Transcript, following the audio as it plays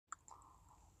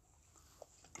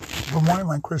Good morning,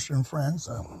 my Christian friends.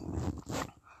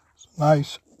 It's a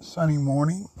nice sunny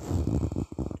morning.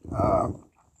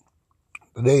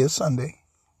 Today is Sunday.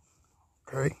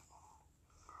 Okay.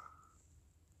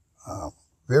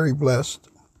 Very blessed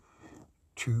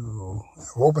to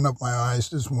open up my eyes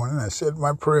this morning. I said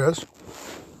my prayers.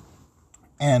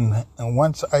 And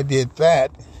once I did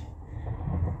that,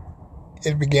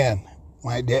 it began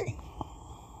my day.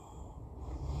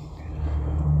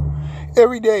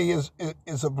 Every day is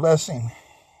a blessing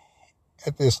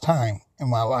at this time in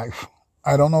my life.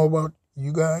 I don't know about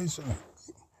you guys and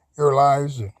your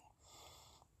lives,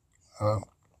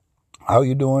 how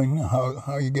you doing,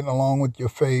 how you getting along with your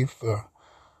faith.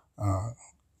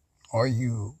 Are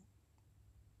you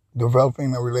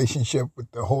developing a relationship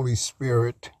with the Holy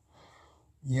Spirit?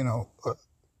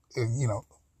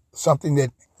 Something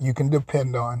that you can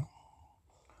depend on,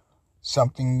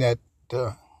 something that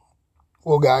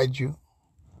will guide you,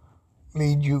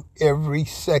 lead you every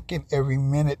second, every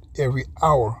minute, every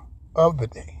hour of the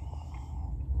day.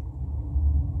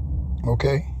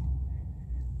 Okay?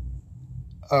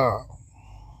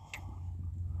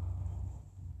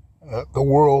 The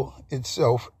world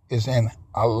itself is in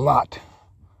a lot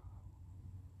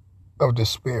of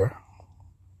despair.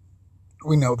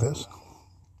 We know this.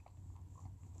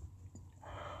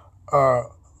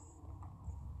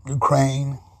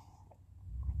 Ukraine,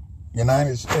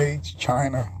 United States,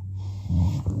 China,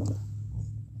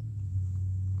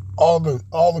 all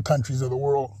the countries of the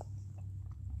world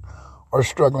are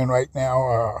struggling right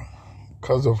now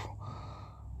because of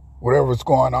whatever's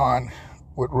going on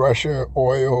with Russia,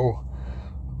 oil,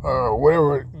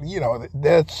 whatever,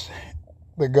 that's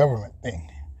the government thing.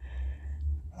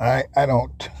 I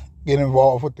don't get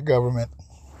involved with the government.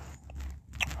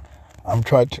 I'm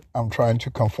trying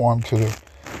to conform to the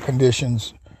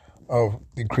conditions of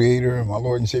the Creator and my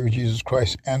Lord and Savior Jesus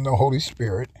Christ and the Holy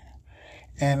Spirit,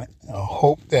 and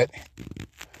hope that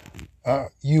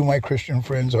you, my Christian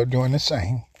friends, are doing the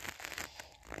same.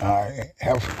 I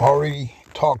have already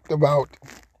talked about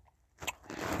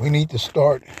we need to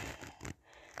start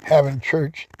having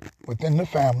church within the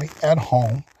family at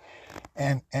home,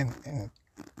 and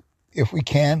if we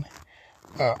can,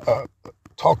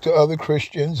 talk to other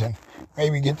Christians and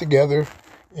maybe get together,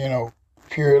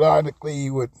 periodically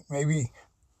with maybe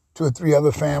 2 or 3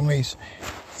 other families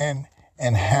and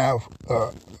have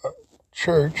a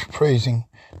church praising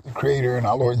the Creator and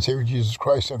our Lord and Savior Jesus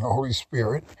Christ and the Holy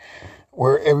Spirit,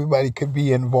 where everybody could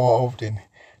be involved and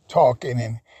talking,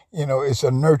 and it's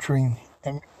a nurturing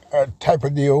and type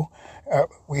of deal.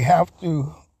 We have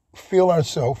to fill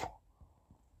ourselves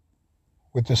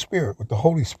with the Spirit, with the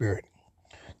Holy Spirit,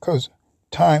 because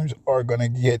times are going to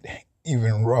get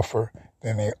even rougher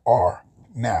than they are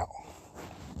now.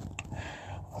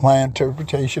 My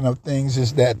interpretation of things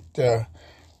is that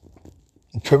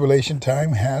tribulation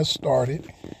time has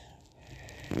started,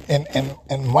 and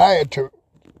my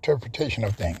interpretation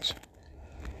of things,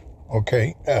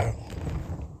 okay,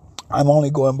 I'm only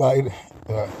going by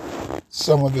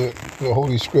some of the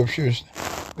Holy Scriptures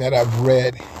that I've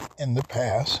read in the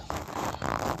past,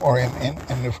 or in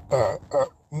the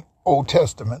Old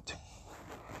Testament.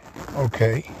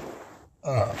 Okay.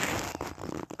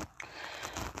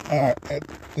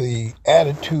 The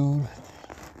attitude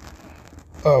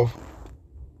of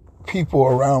people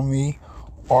around me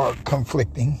are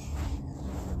conflicting.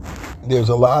 There's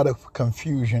a lot of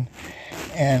confusion,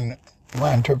 and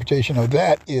my interpretation of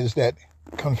that is that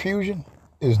confusion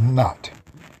is not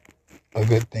a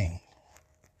good thing.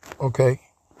 Okay?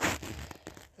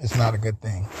 It's not a good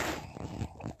thing.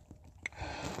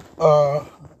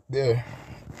 There are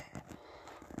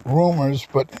rumors,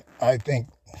 but I think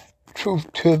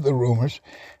truth to the rumors,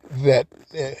 that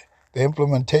the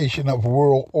implementation of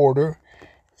world order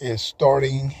is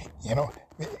starting,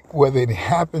 whether it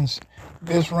happens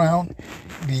this round,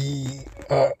 the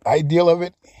ideal of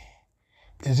it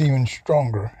is even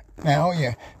stronger. Now,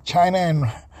 China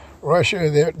and Russia,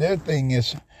 their thing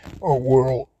is a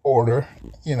world order,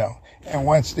 and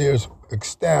once there's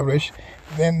established,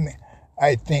 then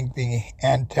I think the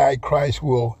Antichrist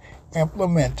will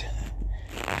implement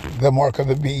the mark of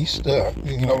the beast,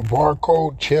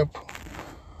 barcode, chip,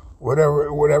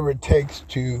 whatever it takes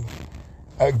to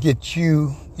get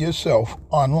yourself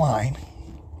online.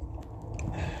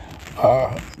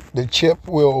 The chip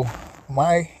will,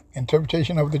 my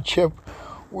interpretation of the chip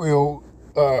will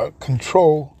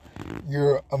control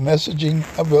your messaging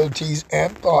abilities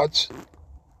and thoughts,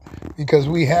 because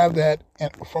we have that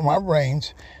from our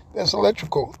brains that's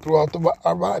electrical throughout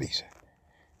our bodies.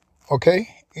 Okay?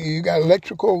 You got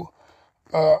electrical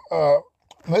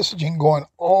messaging going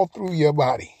all through your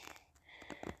body.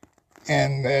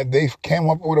 And they've came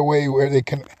up with a way where they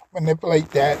can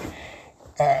manipulate that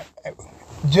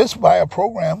just by a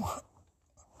program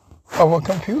of a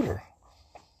computer.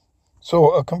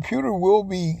 So a computer will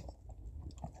be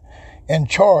in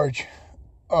charge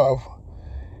of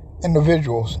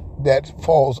individuals that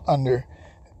falls under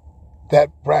that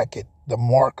bracket, the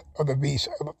mark of the beast,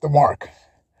 the mark.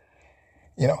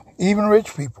 Even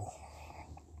rich people.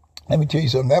 Let me tell you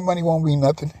something, that money won't be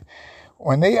nothing.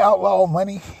 When they outlaw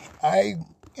money, I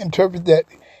interpret that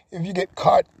if you get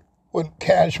caught with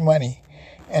cash money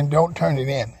and don't turn it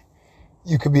in,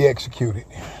 you could be executed.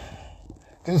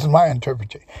 This is my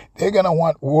interpretation. They're going to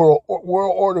want world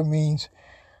order means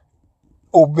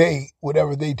obey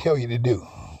whatever they tell you to do.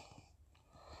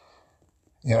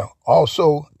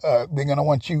 Also, they're going to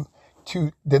want you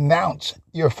to denounce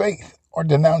your faith or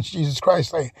denounce Jesus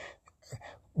Christ.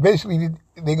 Basically,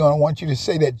 they're going to want you to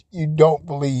say that you don't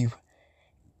believe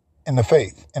in the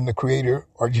faith, in the Creator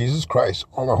or Jesus Christ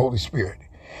or the Holy Spirit.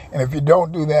 And if you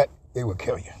don't do that, they will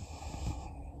kill you.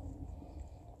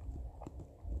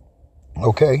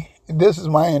 Okay? This is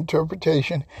my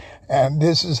interpretation, and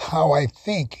this is how I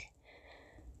think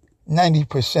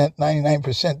 90%,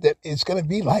 99% that it's going to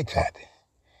be like that.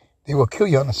 They will kill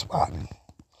you on the spot.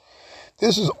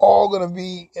 This is all going to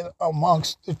be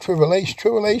amongst the tribulation.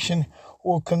 Tribulation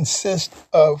will consist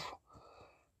of,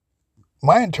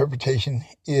 my interpretation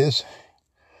is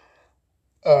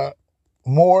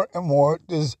more and more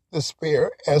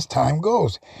despair as time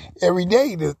goes. Every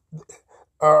day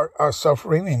our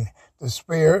suffering and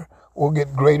despair will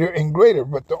get greater and greater.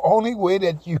 But the only way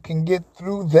that you can get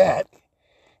through that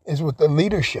is with the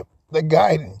leadership, the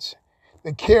guidance,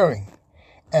 the caring,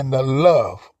 and the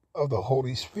love of the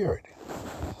Holy Spirit.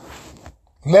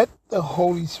 Let the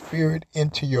Holy Spirit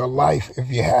into your life if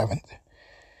you haven't.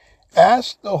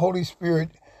 Ask the Holy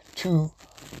Spirit to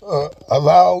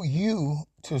allow you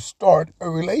to start a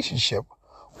relationship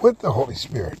with the Holy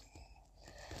Spirit.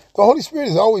 The Holy Spirit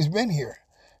has always been here.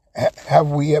 Have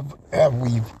we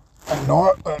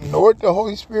ignored the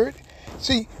Holy Spirit?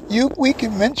 See, we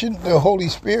can mention the Holy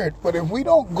Spirit, but if we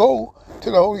don't go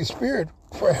to the Holy Spirit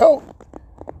for help,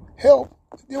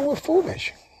 then we're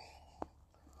foolish.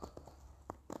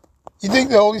 You think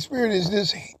the Holy Spirit is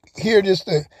just here just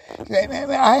to...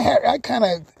 And I kind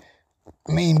of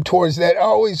lean towards that. I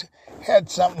always had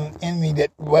something in me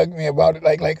that bugged me about it.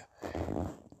 Like,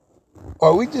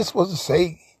 are we just supposed to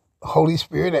say Holy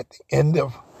Spirit at the end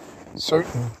of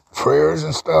certain prayers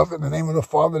and stuff in the name of the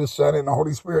Father, the Son, and the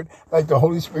Holy Spirit? Like the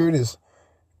Holy Spirit is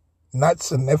not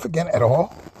significant at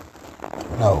all?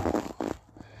 No.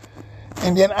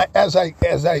 And then as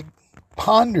I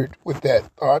pondered with that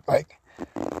thought,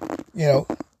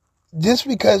 just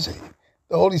because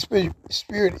the Holy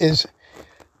Spirit is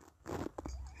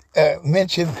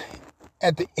mentioned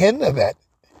at the end of that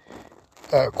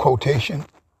quotation,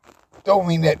 don't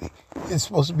mean that it's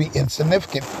supposed to be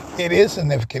insignificant. It is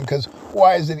significant, because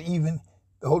why is it even,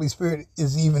 the Holy Spirit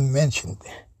is even mentioned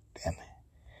then?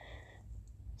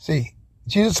 See,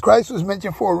 Jesus Christ was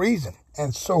mentioned for a reason,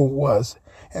 and so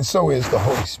is the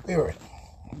Holy Spirit.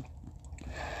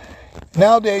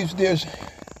 Nowadays, there's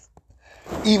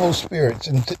evil spirits,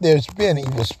 and there's been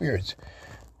evil spirits,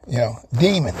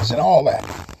 demons and all that.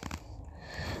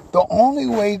 The only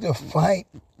way to fight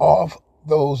off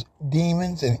those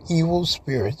demons and evil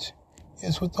spirits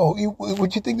is with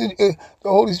what you think the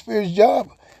Holy Spirit's job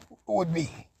would be.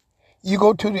 You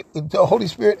go to the Holy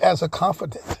Spirit as a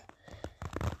confidant.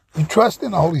 You trust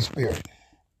in the Holy Spirit.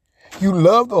 You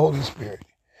love the Holy Spirit.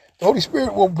 The Holy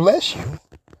Spirit will bless you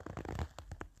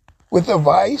with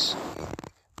advice,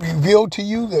 reveal to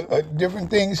you the different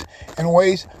things and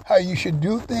ways how you should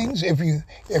do things. If you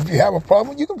have a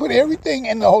problem, you can put everything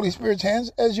in the Holy Spirit's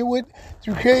hands as you would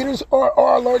through Creators or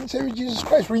our Lord and Savior Jesus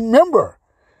Christ. Remember,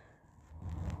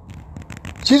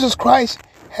 Jesus Christ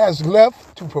has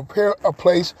left to prepare a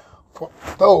place for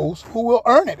those who will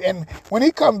earn it. And when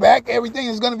he comes back, everything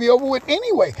is going to be over with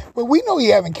anyway. But we know he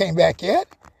haven't came back yet.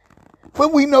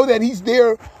 But we know that he's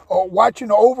there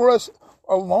watching over us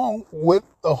along with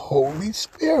the Holy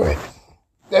Spirit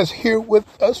that's here with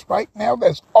us right now,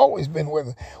 that's always been with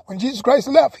us. When Jesus Christ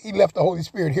left, he left the Holy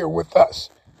Spirit here with us.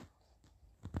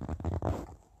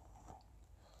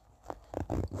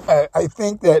 I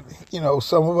think that,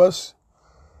 some of us,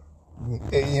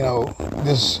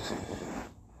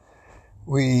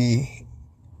 we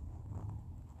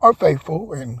are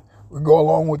faithful and we go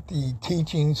along with the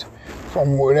teachings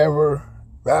from whatever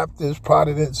Baptist,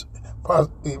 Protestant,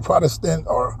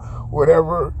 or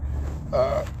whatever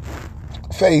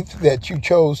faith that you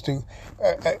chose to,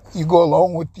 you go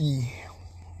along with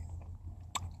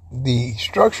the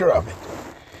structure of it.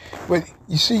 But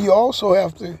you see, you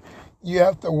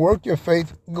have to work your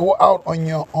faith, go out on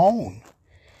your own.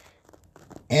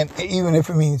 And even if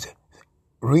it means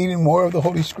reading more of the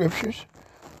Holy Scriptures,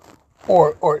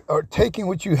 or taking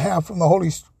what you have from the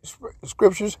Holy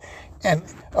Scriptures and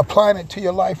applying it to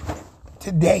your life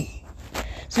today.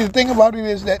 See, the thing about it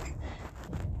is that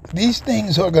these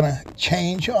things are going to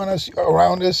change on us,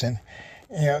 around us, and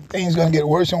things are going to get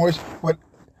worse and worse. But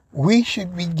we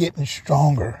should be getting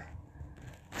stronger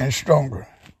and stronger,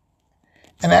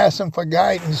 and ask Him for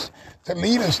guidance to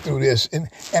lead us through this,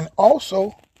 and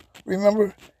also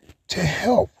remember to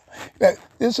help.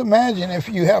 Just imagine if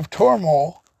you have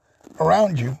turmoil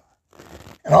around you,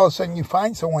 and all of a sudden you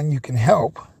find someone you can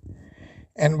help,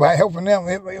 and by helping them,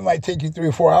 it might take you 3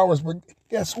 or 4 hours, but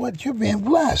guess what? You're being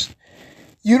blessed.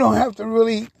 You don't have to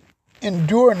really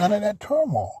endure none of that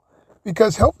turmoil,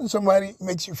 because helping somebody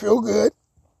makes you feel good,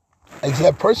 makes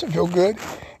that person feel good,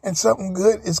 and something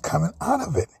good is coming out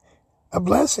of it. A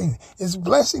blessing. It's a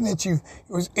blessing that you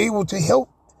was able to help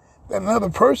another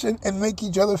person and make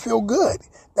each other feel good.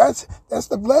 That's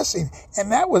the blessing.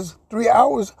 And that was 3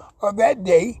 hours of that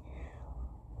day,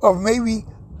 of maybe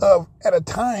at a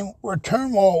time where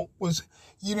turmoil was,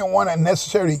 you didn't want to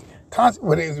necessarily,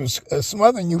 but it was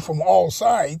smothering you from all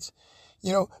sides,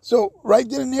 So right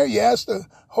then and there, you ask the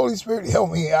Holy Spirit to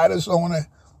help me. I just don't want to,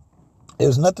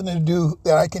 there's nothing to do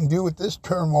that I can do with this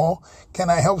turmoil. Can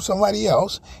I help somebody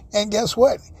else? And guess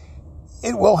what?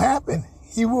 It will happen.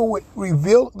 He will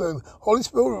reveal, the Holy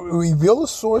Spirit will reveal the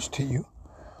source to you,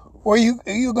 or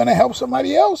you're going to help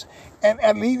somebody else and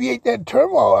alleviate that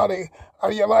turmoil out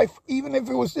of your life, even if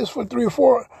it was just for 3 or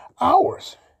 4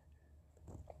 hours.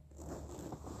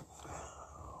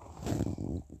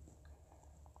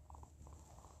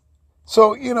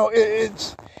 So,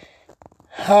 it's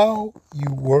how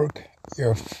you work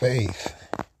your faith.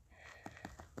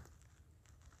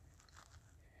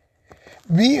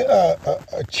 Be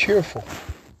a cheerful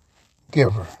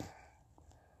giver.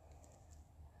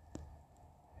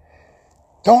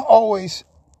 Don't always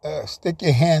stick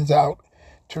your hands out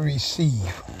to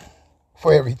receive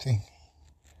for everything.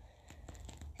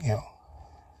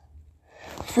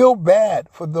 Feel bad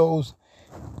for those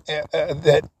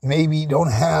that maybe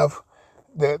don't have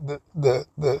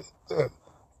the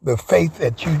faith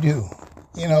that you do.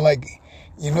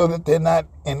 That they're not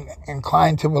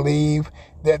inclined to believe,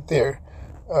 that they're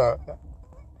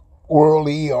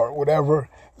worldly or whatever.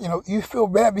 You feel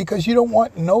bad because you don't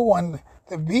want no one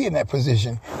to be in that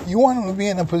position. You want them to be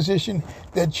in a position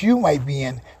that you might be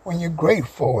in when you're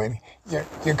grateful and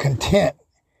you're content.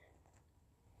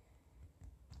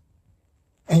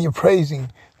 And you're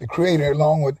praising the Creator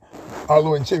along with our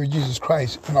Lord and Savior Jesus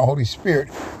Christ and the Holy Spirit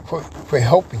for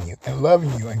helping you and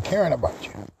loving you and caring about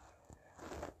you.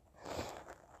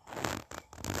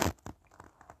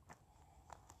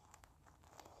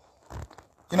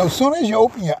 As soon as you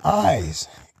open your eyes,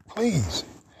 please,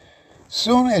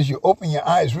 soon as you open your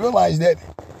eyes, realize that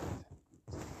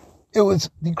it was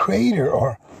the Creator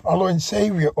or our Lord and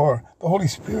Savior or the Holy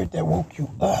Spirit that woke you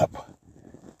up.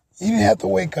 You didn't have to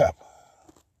wake up.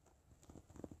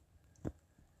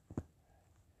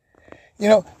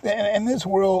 In this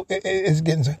world, it's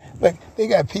getting, like, they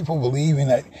got people believing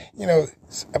that,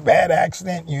 it's a bad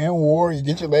accident, you're in war, you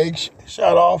get your legs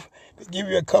shot off, they give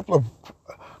you a couple of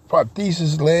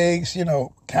prosthesis legs,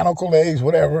 mechanical legs,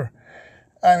 whatever.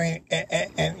 I mean,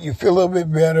 and you feel a little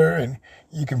bit better, and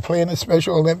you can play in the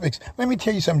Special Olympics. Let me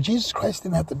tell you something. Jesus Christ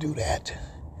didn't have to do that.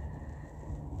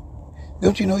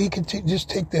 Don't you know He could just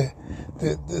take the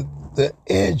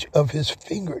edge of His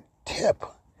fingertip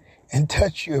and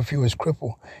touch you if you was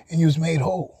crippled and you was made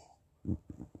whole.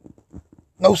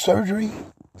 No surgery,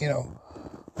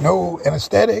 no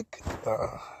anesthetic,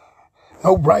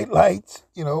 no bright lights,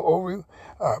 over you.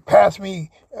 Pass me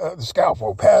the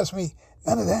scalpel, pass me,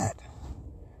 none of that.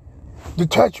 The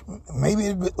touch, maybe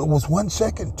it was 1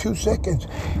 second, 2 seconds.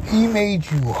 He made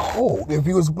you whole. If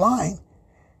you was blind,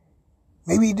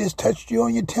 maybe He just touched you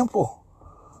on your temple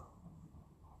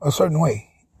a certain way,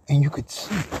 and you could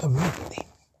see immediately.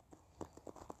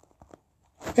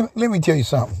 Let me tell you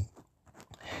something.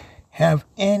 Have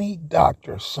any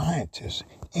doctor, scientist,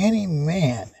 any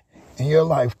man in your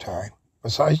lifetime,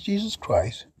 besides Jesus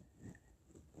Christ,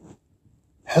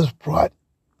 has brought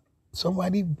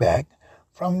somebody back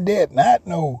from dead? Not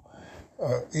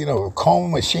coma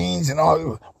machines and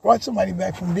all. Brought somebody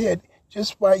back from dead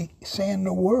just by saying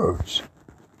the words,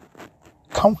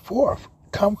 "Come forth,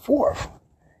 come forth."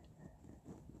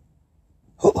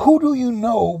 Who do you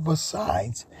know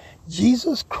besides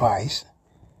Jesus Christ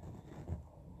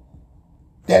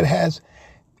that has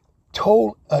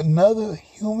told another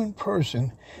human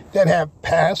person that had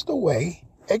passed away,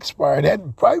 expired,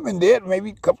 had probably been dead maybe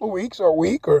a couple of weeks or a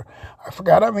week or I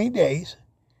forgot how many days,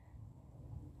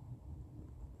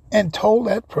 and told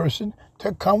that person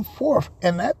to come forth.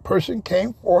 And that person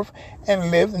came forth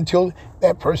and lived until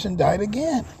that person died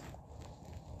again.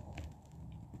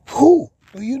 Who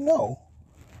do you know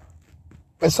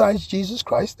besides Jesus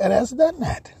Christ that has done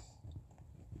that?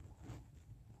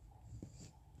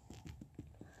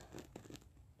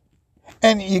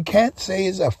 And you can't say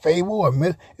it's a fable or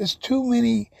myth. There's too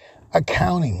many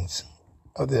accountings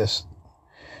of this.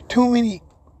 Too many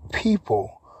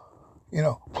people,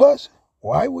 Plus,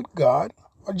 why would God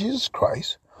or Jesus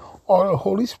Christ or the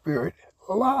Holy Spirit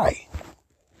lie?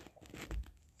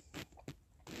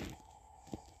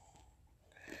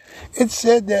 It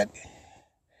said that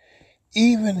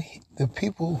even the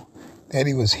people that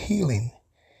he was healing,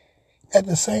 at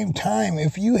the same time,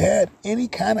 if you had any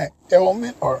kind of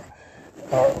ailment or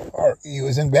he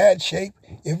was in bad shape,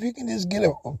 if you can just get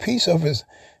a piece of his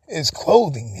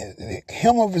clothing, the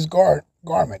hem of his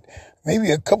garment,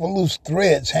 maybe a couple loose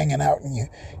threads hanging out, and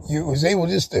you was able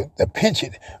just to pinch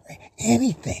it,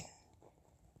 anything,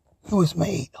 he was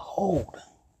made whole.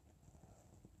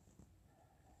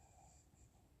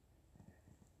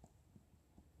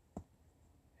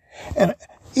 And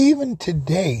even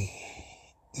today,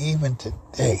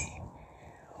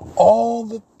 all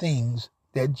the things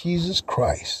that Jesus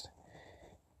Christ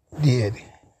did,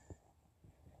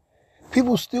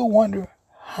 people still wonder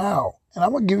how. And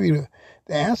I'm going to give you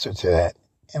the answer to that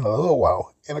in a little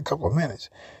while, in a couple of minutes.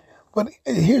 But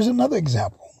here's another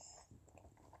example.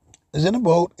 Is in a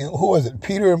boat, who was it,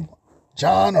 Peter and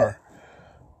John, or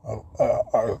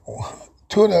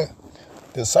two of the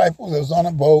disciples that was on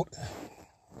a boat,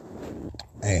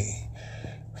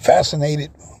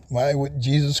 fascinated with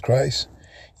Jesus Christ.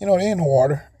 They're in the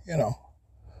water,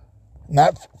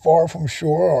 not far from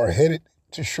shore or headed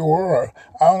to shore, or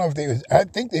I don't know if I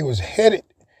think they was headed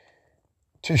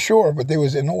to shore, but they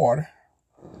was in the water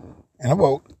in a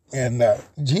boat, and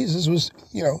Jesus was,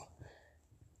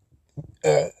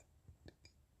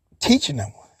 teaching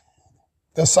them,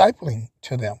 discipling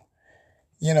to them,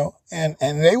 and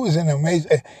they was in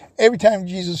amazement. Every time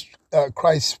Jesus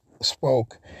Christ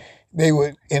spoke, they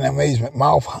would in amazement,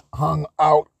 mouth hung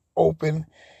out open,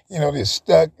 they're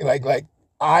stuck like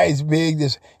eyes big.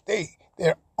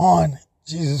 They're on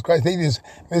Jesus Christ. They just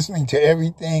listening to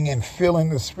everything and feeling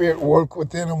the Spirit work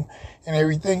within them and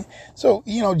everything. So,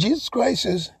 Jesus Christ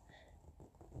is,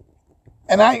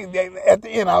 and at the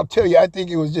end, I'll tell you, I think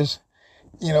it was just,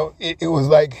 it was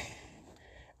like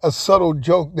a subtle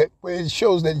joke that it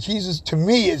shows that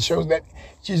it shows that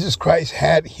Jesus Christ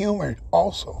had humor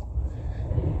also.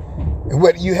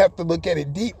 But you have to look at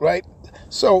it deep, right?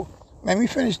 So let me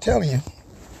finish telling you.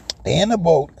 They're in the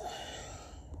boat.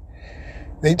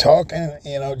 They talking,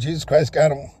 Jesus Christ got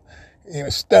them,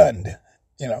 stunned,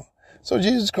 So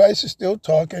Jesus Christ is still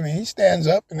talking, and he stands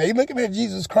up, and they looking at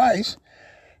Jesus Christ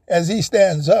as he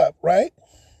stands up, right?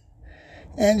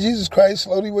 And Jesus Christ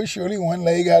slowly but surely, one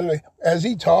leg out of as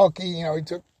he talked, he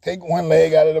take one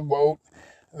leg out of the boat,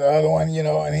 the other one,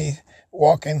 and he's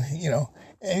walking,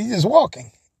 and he's just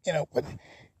walking, but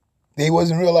they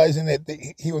wasn't realizing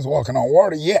that he was walking on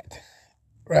water yet,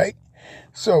 right?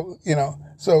 So,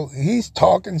 so he's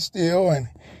talking still, and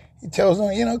he tells them,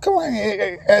 come on,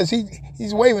 as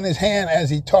he's waving his hand as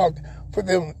he talked for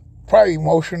them, probably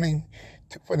motioning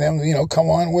for them, come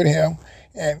on with him.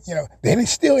 And, they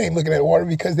still ain't looking at the water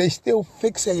because they still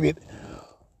fixated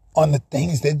on the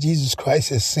things that Jesus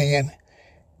Christ is saying,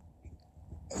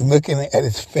 looking at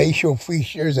his facial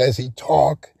features as he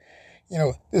talked,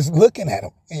 just looking at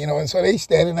him, and so they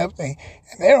standing up and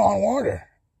they're on water,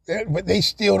 but they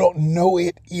still don't know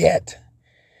it yet,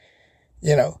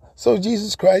 So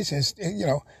Jesus Christ is,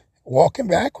 walking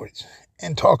backwards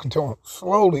and talking to him,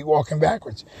 slowly walking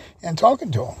backwards and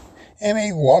talking to him. And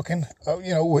he walking,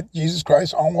 with Jesus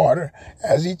Christ on water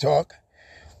as he talked.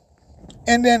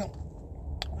 And then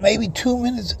maybe 2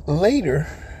 minutes later,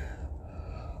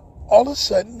 all of a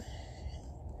sudden,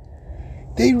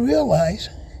 they realized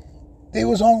they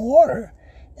was on water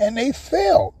and they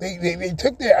fell. They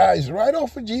took their eyes right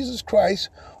off of Jesus Christ.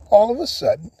 All of a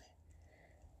sudden,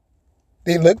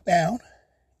 they looked down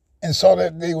and saw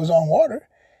that they was on water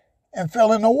and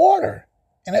fell in the water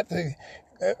and had to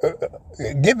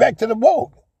get back to the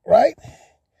boat, right?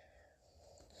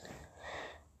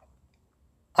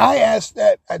 I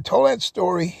told that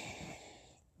story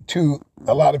to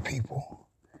a lot of people,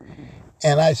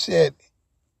 and I said,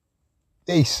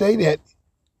 they say that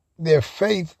their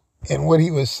faith in what he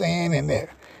was saying and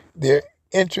their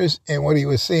interest in what he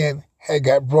was saying had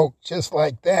got broke just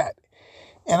like that.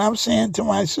 And I'm saying to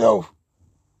myself,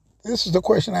 this is the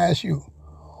question I ask you.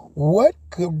 What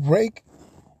could break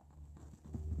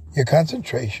your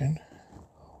concentration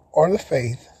or the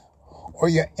faith or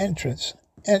your interest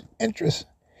in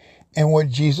what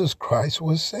Jesus Christ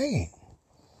was saying?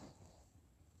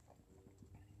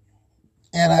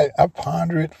 And I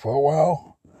pondered it for a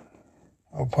while.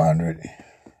 I pondered it.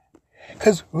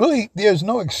 Because really, there's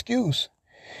no excuse.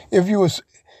 If you was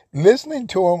listening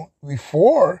to him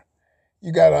before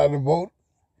you got out of the boat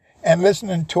and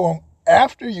listening to him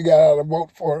after you got out of the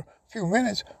boat for a few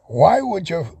minutes, why would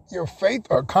your faith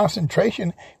or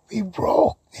concentration be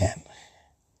broke then?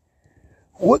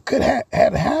 What could have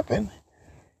happened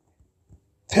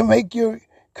to make your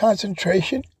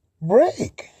concentration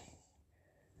break?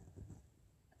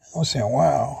 I was saying,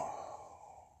 wow.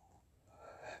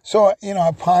 So,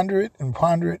 I ponder it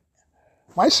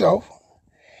myself.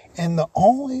 And the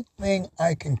only thing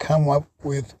I can come up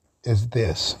with is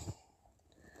this.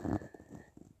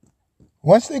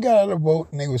 Once they got out of the boat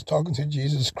and they was talking to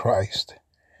Jesus Christ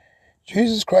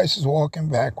is walking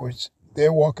backwards.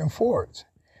 They're walking forwards.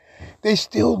 They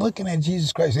still looking at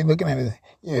Jesus Christ. They're looking at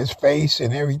his face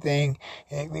and everything.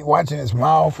 And they watching his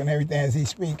mouth and everything as he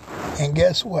speaks. And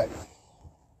guess what?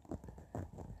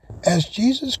 As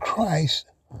Jesus Christ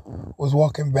was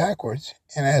walking backwards,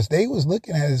 and as they was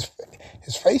looking at his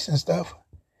face and stuff,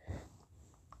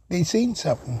 they seen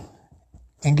something.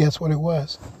 And guess what it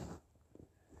was?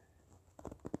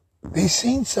 They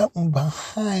seen something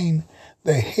behind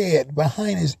the head,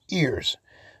 behind his ears,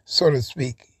 so to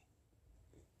speak.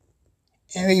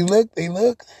 And they looked, and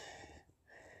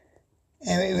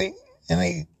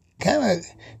they kind of,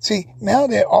 see, now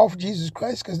they're off Jesus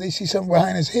Christ because they see something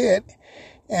behind his head.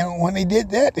 And when they did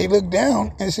that, they looked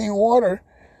down and seen water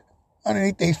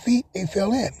underneath their feet. They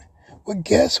fell in. But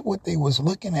guess what they was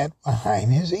looking at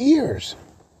behind his ears?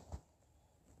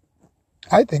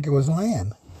 I think it was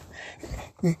land.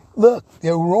 Look,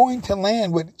 they're rowing to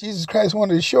land, but Jesus Christ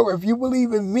wanted to show, if you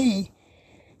believe in me,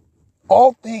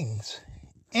 all things,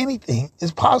 anything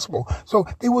is possible. So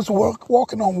they was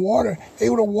walking on water. They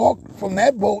would have walked from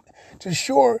that boat to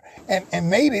shore and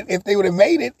made it. If they would have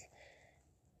made it,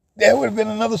 that would have been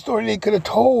another story they could have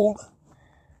told,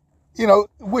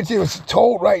 which it was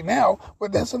told right now,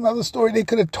 but that's another story they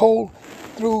could have told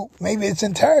through maybe its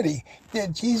entirety,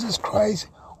 that Jesus Christ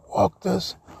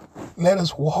let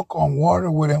us walk on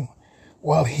water with him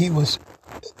while he was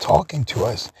talking to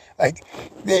us. Like,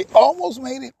 they almost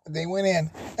made it, but they went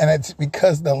in, and it's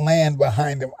because the land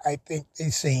behind them, I think they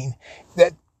seen,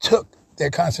 that took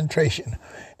their concentration.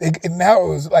 Now it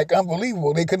was like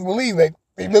unbelievable. They couldn't believe it.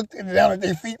 They looked down at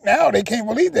their feet. Now they can't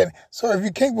believe that. So if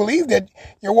you can't believe that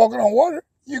you're walking on water,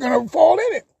 you're going to fall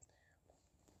in it.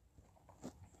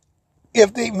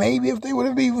 If they would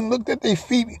have even looked at their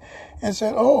feet and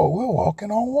said, oh, we're walking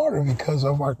on water because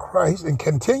of our Christ, and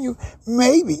continue,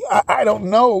 maybe. I don't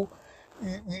know.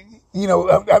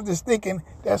 I'm just thinking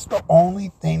that's the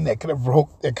only thing that could have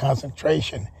broke their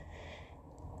concentration,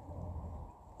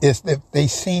 is that they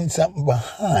seen something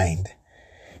behind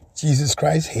Jesus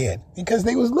Christ's head, because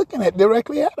they was looking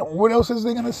directly at him. What else is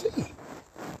they going to see?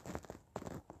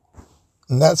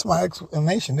 And that's my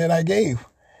explanation that I gave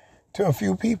to a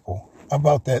few people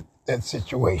about that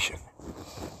situation.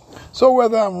 So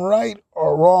whether I'm right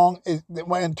or wrong,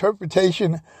 my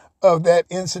interpretation of that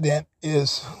incident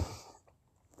is,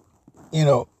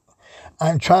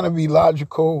 I'm trying to be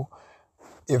logical,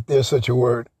 if there's such a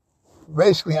word.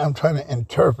 Basically, I'm trying to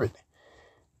interpret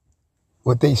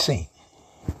what they seen.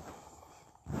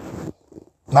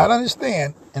 Not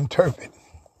understand, interpret.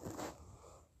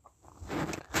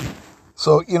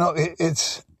 So,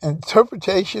 it's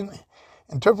interpretation.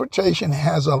 Interpretation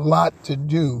has a lot to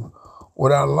do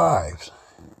with our lives.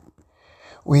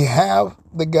 We have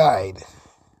the guide.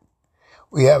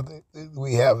 We have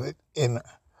it in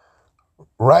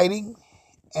writing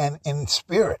and in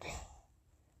spirit.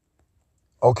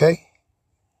 Okay?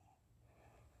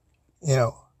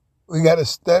 We got to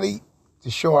study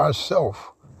to show ourselves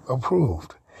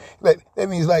approved. That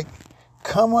means, like,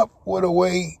 come up with a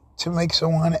way to make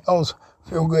someone else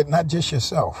feel good, not just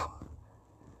yourself.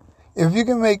 If you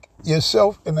can make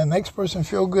yourself and the next person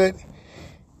feel good,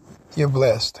 you're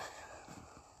blessed.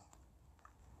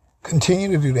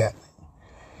 Continue to do that.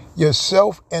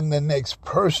 Yourself and the next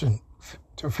person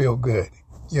to feel good,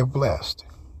 you're blessed.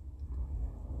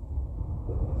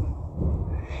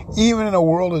 Even in a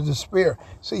world of despair.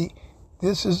 See,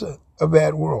 this is a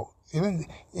bad world.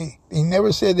 He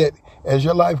never said that as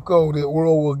your life goes, the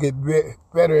world will get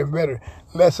better and better.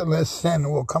 Less and less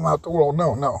sin will come out the world.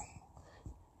 No.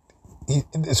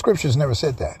 The scriptures never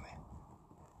said that.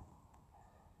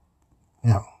 You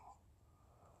know,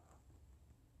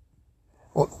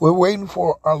 we're waiting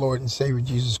for our Lord and Savior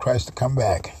Jesus Christ to come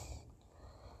back.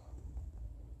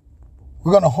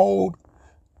 We're going to hold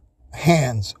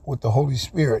hands with the Holy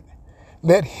Spirit.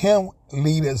 Let Him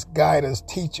lead us, guide us,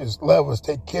 teach us, love us,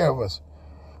 take care of us,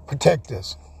 protect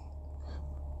us.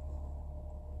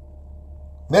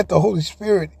 Let the Holy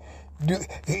Spirit do.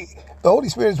 The Holy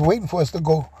Spirit is waiting for us to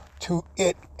go to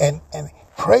it and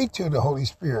pray to the Holy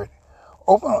Spirit.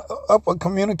 Open up a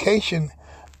communication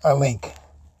link.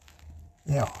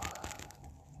 You know,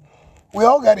 we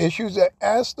all got issues.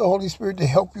 Ask the Holy Spirit to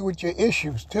help you with your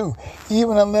issues too.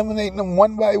 Even eliminating them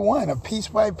one by one, or piece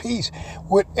by piece,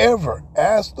 whatever.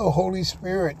 Ask the Holy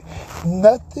Spirit.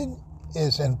 Nothing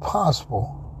is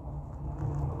impossible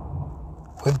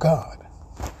with God.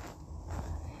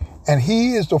 And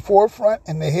He is the forefront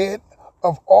and the head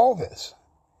of all this.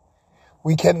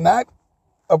 We cannot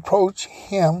approach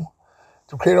Him,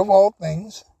 the creator of all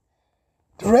things,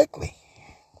 directly.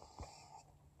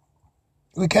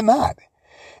 We cannot.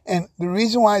 And the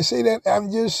reason why I say that,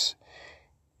 I'm just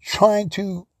trying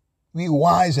to be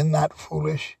wise and not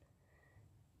foolish.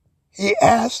 He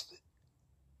asked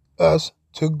us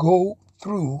to go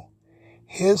through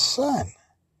His Son.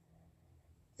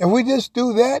 If we just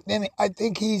do that, then I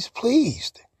think He's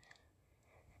pleased.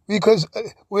 Because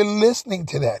we're listening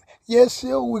to that. Yes,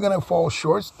 still we're going to fall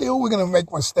short. Still we're going to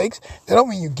make mistakes. That don't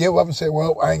mean you give up and say,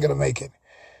 well, I ain't going to make it.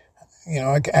 You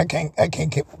know, I can't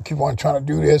keep on trying to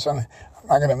do this. I'm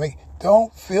not going to make it.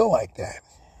 Don't feel like that.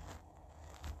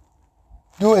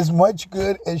 Do as much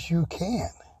good as you can.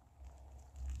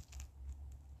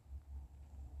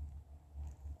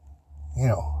 You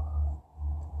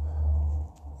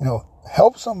know,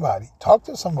 help somebody. Talk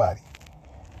to somebody.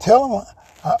 Tell them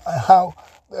how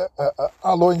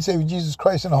our Lord and Savior Jesus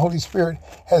Christ and the Holy Spirit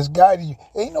has guided you.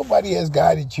 Ain't nobody has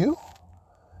guided you.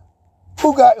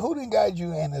 Who didn't guide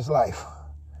you in this life?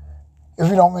 If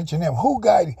you don't mention them, who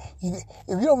guided you?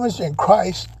 If you don't mention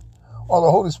Christ or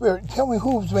the Holy Spirit, tell me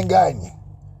who's been guiding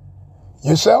you.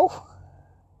 Yourself?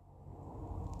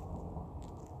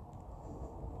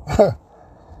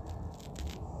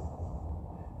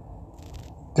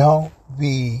 Don't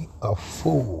be a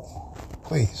fool,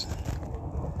 please.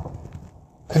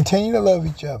 Continue to love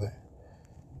each other.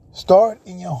 Start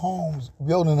in your homes,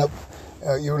 building up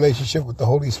your relationship with the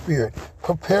Holy Spirit.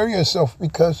 Prepare yourself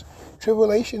because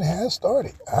tribulation has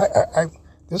started.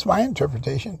 This is my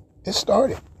interpretation. It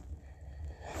started.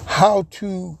 How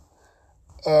to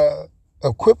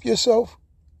equip yourself?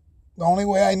 The only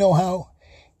way I know how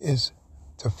is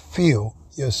to fill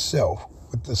yourself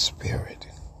with the Spirit.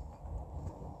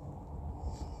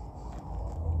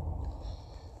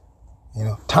 You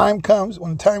know,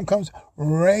 when time comes,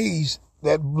 raise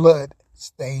that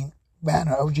blood-stained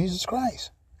banner of Jesus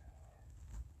Christ.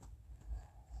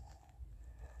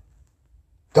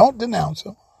 Don't denounce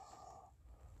Him.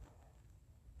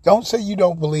 Don't say you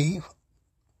don't believe.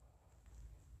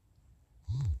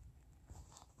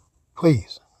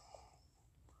 Please.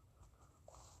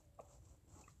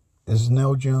 This is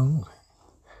Nell June,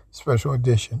 special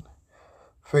edition,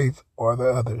 Faith or the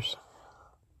Others,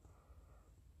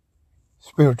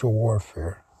 spiritual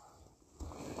warfare,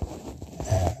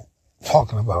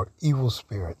 talking about evil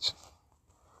spirits.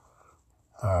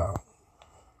 I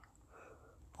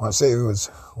want to say it was,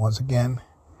 once again,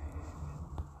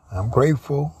 I'm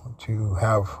grateful to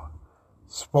have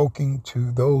spoken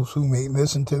to those who may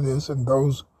listen to this and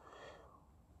those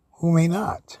who may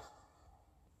not.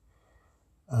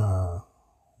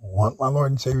 Want my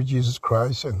Lord and Savior Jesus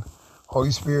Christ and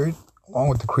Holy Spirit, along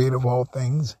with the creator of all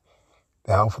things,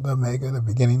 the Alpha, the Omega, the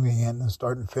beginning, the end, the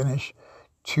start and finish,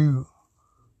 to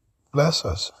bless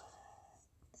us,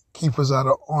 keep us out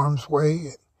of harm's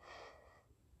way,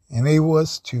 enable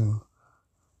us to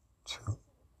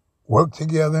work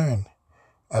together and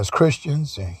as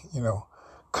Christians,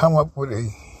 come up with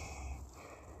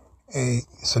a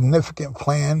significant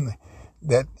plan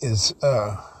that is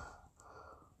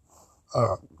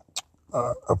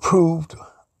approved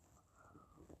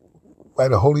by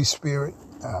the Holy Spirit,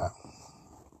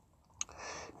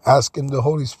 asking the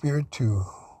Holy Spirit to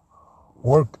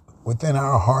work within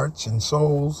our hearts and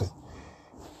souls and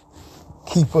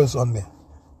keep us on the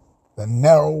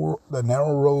narrow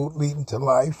road leading to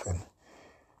life, and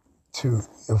to,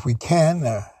 if we can,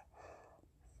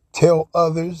 tell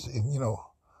others,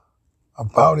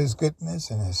 about His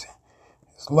goodness and His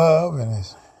love and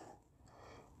His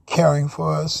caring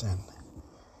for us. And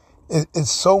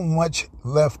it's so much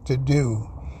left to do,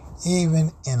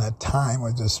 even in a time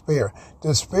of despair.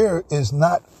 Despair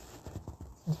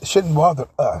shouldn't bother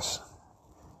us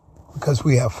because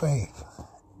we have faith.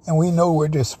 And we know where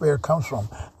despair comes from,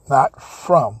 not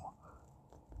from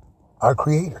our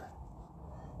Creator.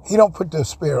 He don't put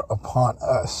despair upon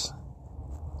us.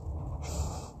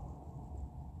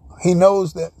 He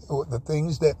knows that the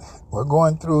things that we're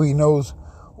going through, he knows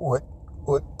what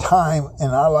time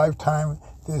in our lifetime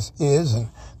this is, and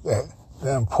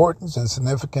the importance and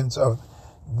significance of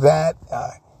that.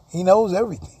 He knows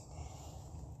everything.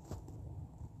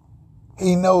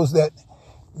 He knows that,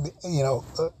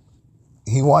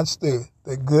 he wants the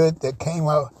good that came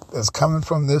out, that's coming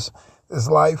from this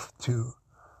life, to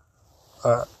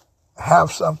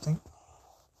have something,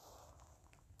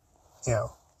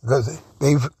 because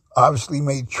they've obviously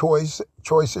made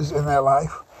choices in their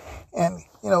life. And,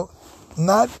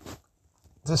 not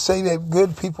to say that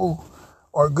good people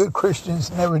or good Christians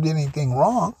never did anything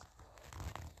wrong.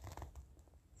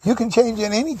 You can change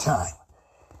at any time.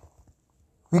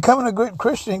 Becoming a good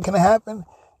Christian can happen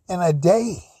in a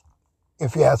day.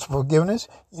 If you ask for forgiveness,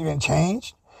 you can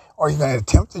change, or you're going to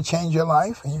attempt to change your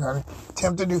life, and you're going to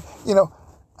attempt to do,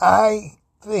 I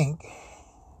think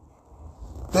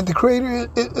that the Creator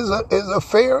is a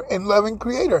fair and loving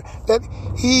Creator, that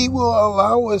He will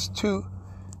allow us to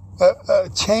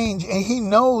change, and He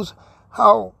knows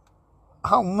how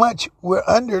much we're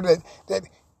under, that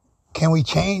can we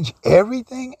change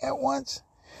everything at once?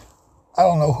 I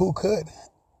don't know who could.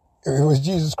 If it was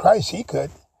Jesus Christ, He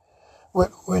could.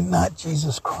 But we're not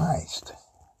Jesus Christ.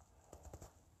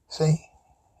 See?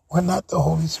 We're not the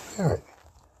Holy Spirit.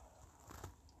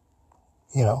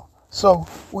 So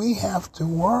we have to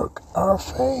work our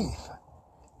faith.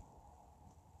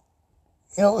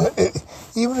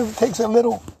 Even if it takes a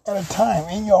little at a time.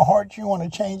 In your heart, you want to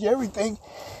change everything.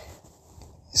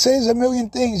 Say there's a million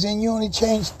things and you only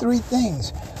change 3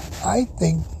 things. I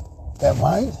think that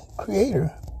my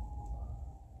Creator,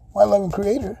 my loving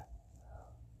Creator,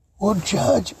 will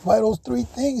judge by those 3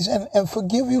 things and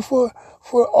forgive you for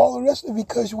all the rest of it,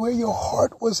 because where your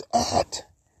heart was at.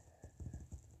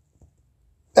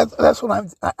 That's what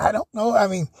I don't know. I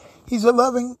mean, He's a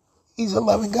loving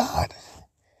God.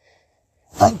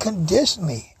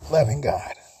 Unconditionally loving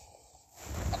God.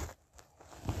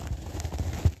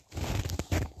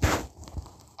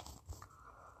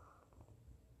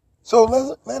 So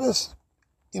let us,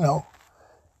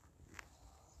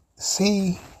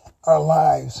 see our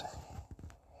lives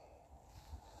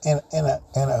in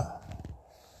a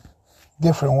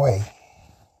different way.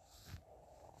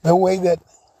 The way that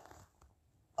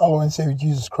our Lord and Savior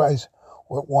Jesus Christ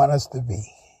would want us to be,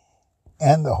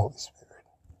 and the Holy Spirit.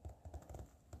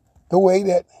 The way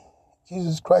that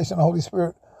Jesus Christ and the Holy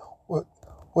Spirit would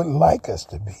like us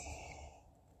to be.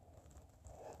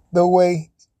 The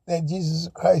way that Jesus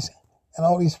Christ and the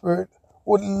Holy Spirit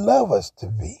would love us to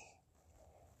be.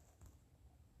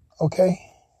 Okay?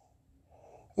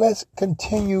 Let's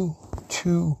continue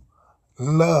to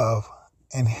love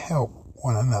and help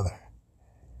one another.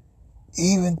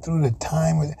 Even through the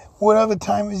time, whatever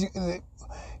time is,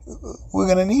 we're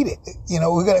going to need it.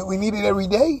 We need it every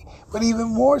day, but even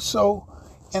more so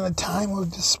in a time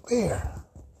of despair.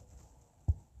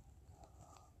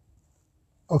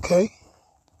 Okay?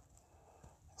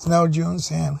 It's now June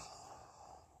saying,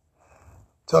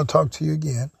 so I'll talk to you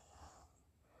again.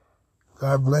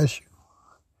 God bless you.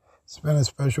 It's been a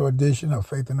special edition of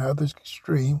Faith in Others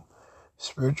Extreme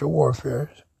Spiritual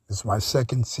Warfare. It's my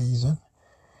 2nd season.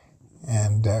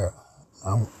 And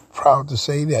I'm proud to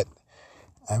say that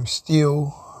I'm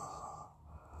still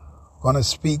going to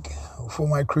speak for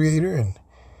my Creator and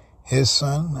His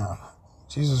Son,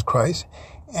 Jesus Christ,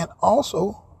 and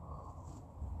also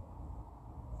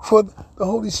for the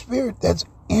Holy Spirit that's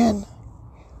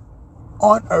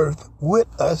on earth with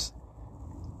us,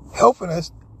 helping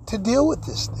us to deal with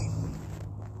this thing.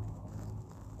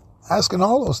 Asking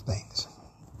all those things.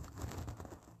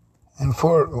 And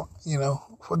for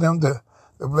them to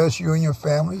bless you and your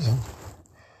families, and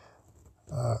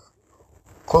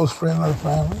close friends of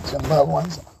families and loved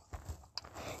ones,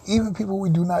 even people we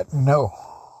do not know.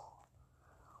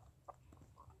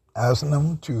 Asking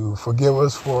them to forgive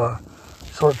us for our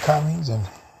shortcomings and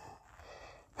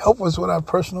help us with our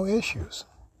personal issues,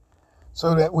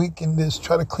 so that we can just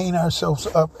try to clean ourselves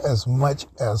up as much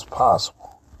as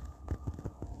possible.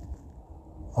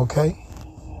 Okay?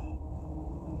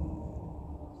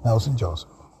 Nelson Joseph.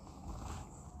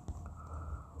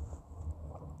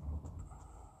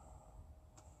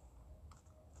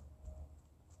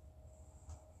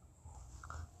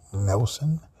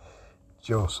 Nelson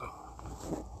Joseph.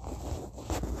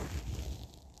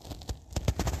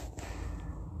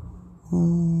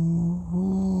 Ooh.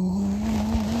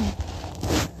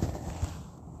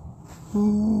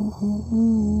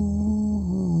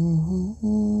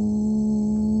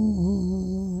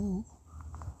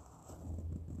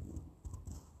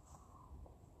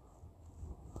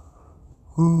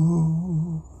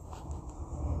 Ooh,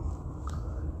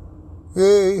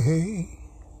 hey, hey.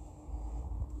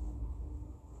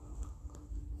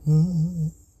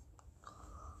 Mm.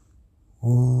 Ooh,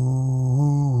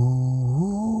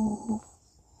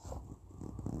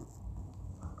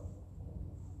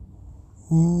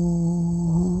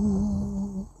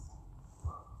 ooh,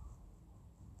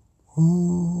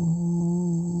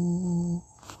 ooh.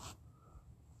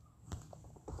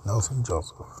 Nelson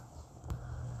Joseph.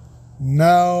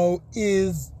 Now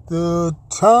is the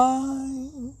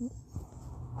time,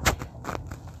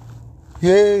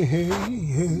 yeah, yeah,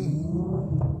 yeah,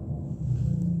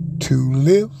 to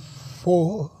live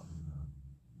for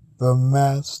the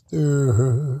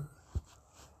Master.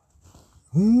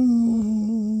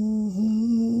 Mm-hmm.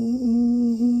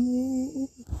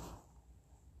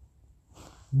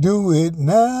 Do it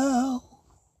now,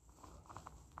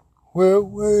 well,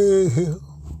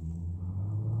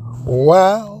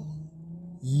 while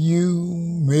you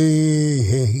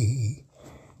may.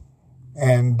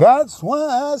 And that's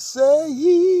why I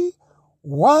say,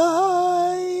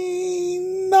 why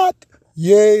not?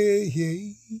 Yeah,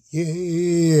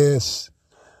 yes.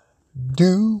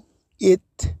 Do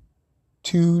it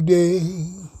today.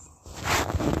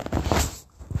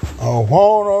 I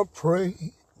wanna pray.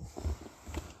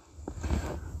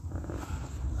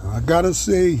 I gotta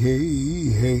say,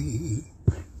 hey.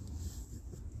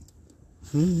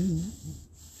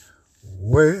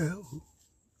 Well,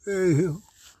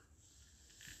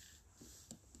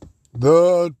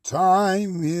 the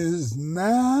time is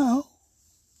now.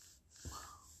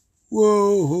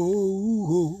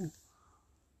 Whoa,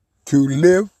 to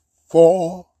live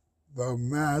for the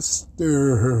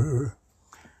Master.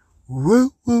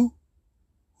 Woo, woo,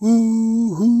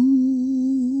 woo,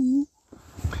 woo.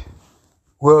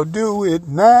 Well, do it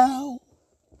now.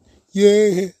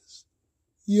 Yes,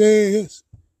 yes.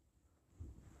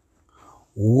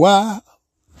 While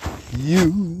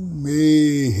you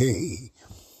may.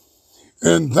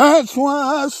 And that's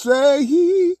why I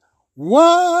say,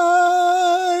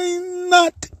 why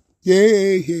not?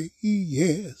 Yeah,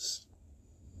 yes.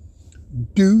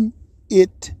 Do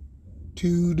it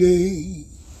today.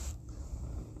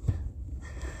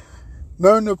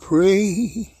 Learn to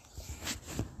pray.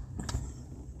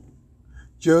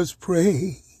 Just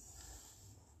pray.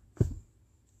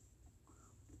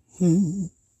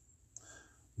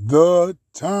 The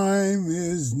time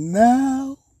is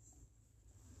now.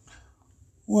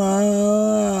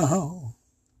 Wow.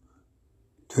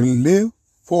 To live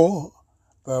for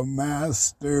the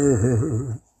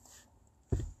Master.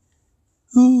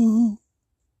 Ooh,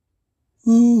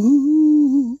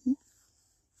 ooh.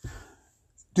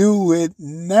 Do it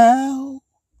now.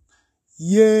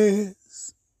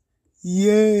 Yes,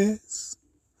 yes.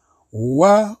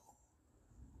 While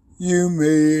you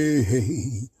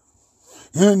may.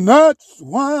 And that's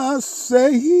why I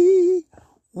say,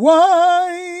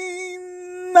 why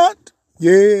not?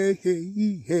 Yeah,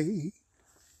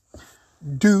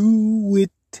 do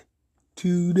it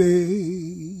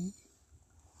today.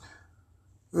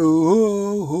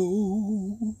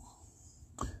 Oh,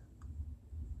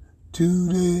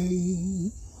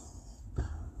 today.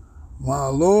 My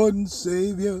Lord and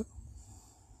Savior,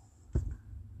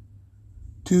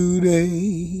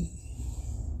 today.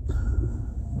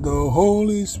 The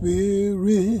Holy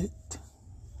Spirit,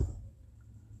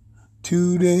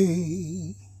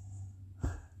 today,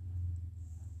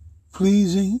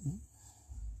 pleasing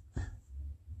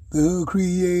the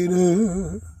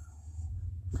Creator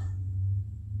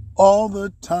all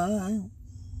the time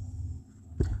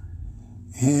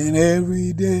and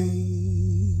every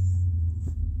day.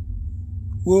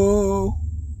 Whoa,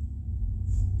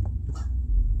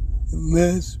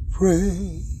 let's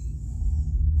pray.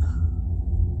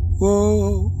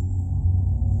 Whoa,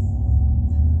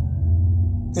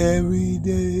 every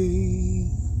day.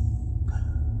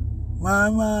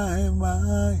 My,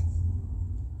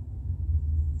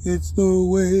 it's the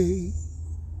way.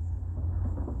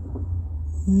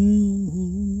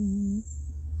 Mm-hmm.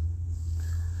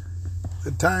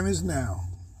 The time is now.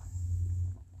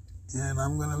 And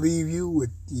I'm going to leave you with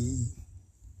the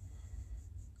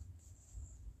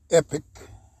epic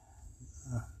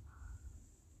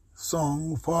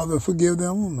song, Father Forgive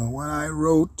Them, the one I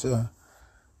wrote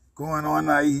going on,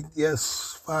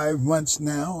 5 months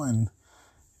now, and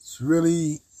it's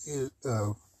really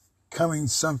coming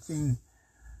something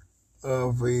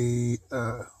of a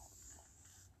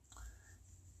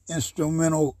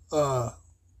instrumental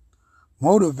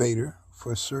motivator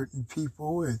for certain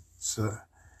people. It's a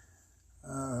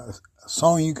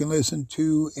song you can listen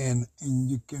to and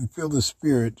you can feel the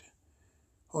Spirit,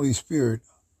 Holy Spirit,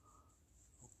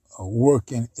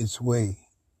 working its way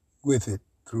with it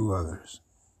through others.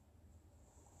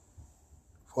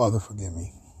 Father, forgive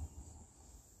me.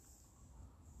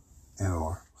 And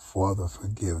or, Father,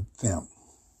 forgive them.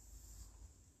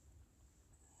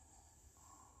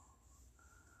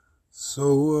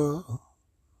 So,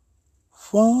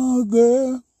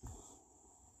 Father,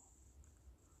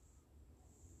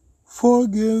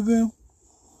 forgive them.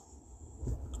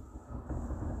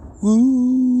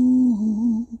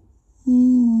 Ooh,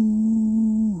 ooh.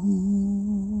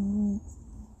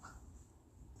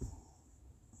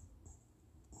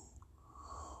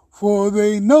 For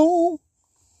they know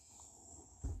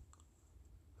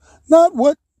not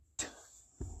what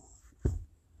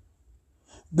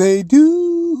they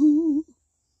do.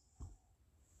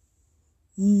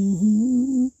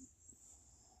 Mm-hmm.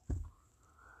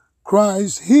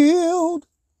 Christ healed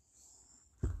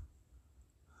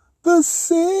the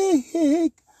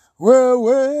sick,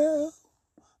 well,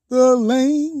 the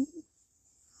lame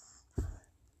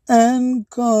and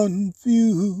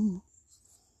confused.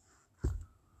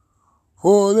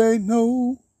 For they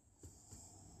know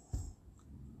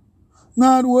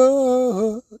not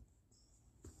what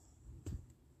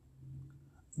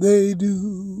they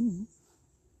do.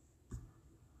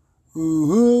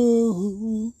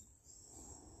 Ooh.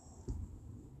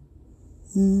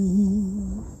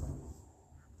 Mm.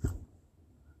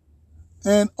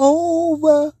 And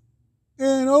over,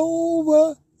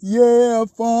 yeah,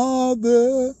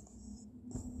 Father,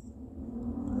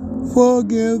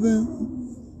 forgive them.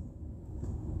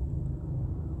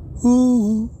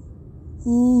 Ooh,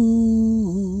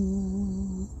 ooh.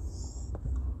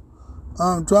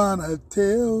 I'm trying to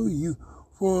tell you,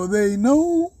 for they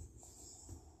know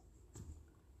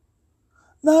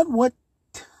not what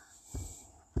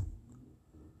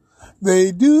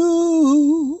they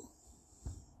do.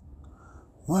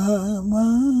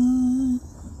 My.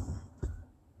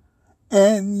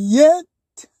 And yet,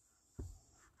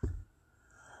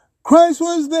 Christ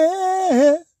was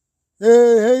there,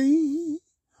 hey,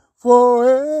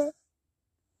 for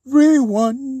every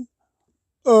one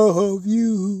of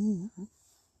you.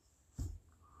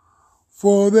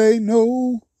 For they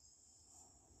know,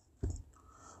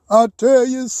 I'll tell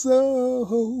you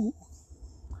so.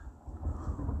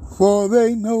 For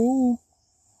they know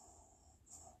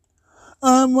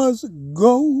I must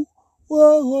go,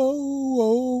 whoa, whoa,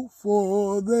 whoa.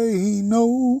 For they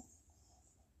know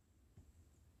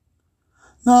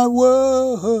not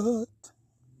what.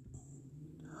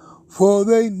 For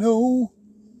they know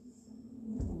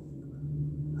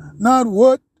not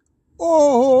what,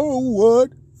 oh, what.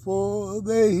 For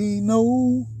they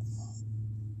know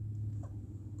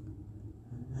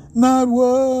not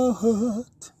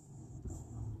what.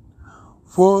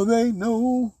 For they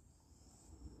know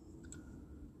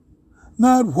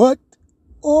not what,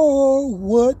 or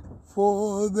what.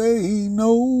 For they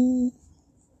know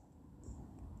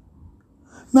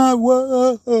not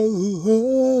what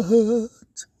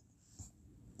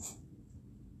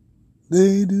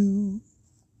they do.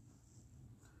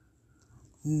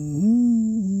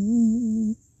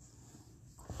 Mm-hmm.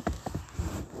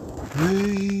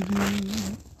 They do.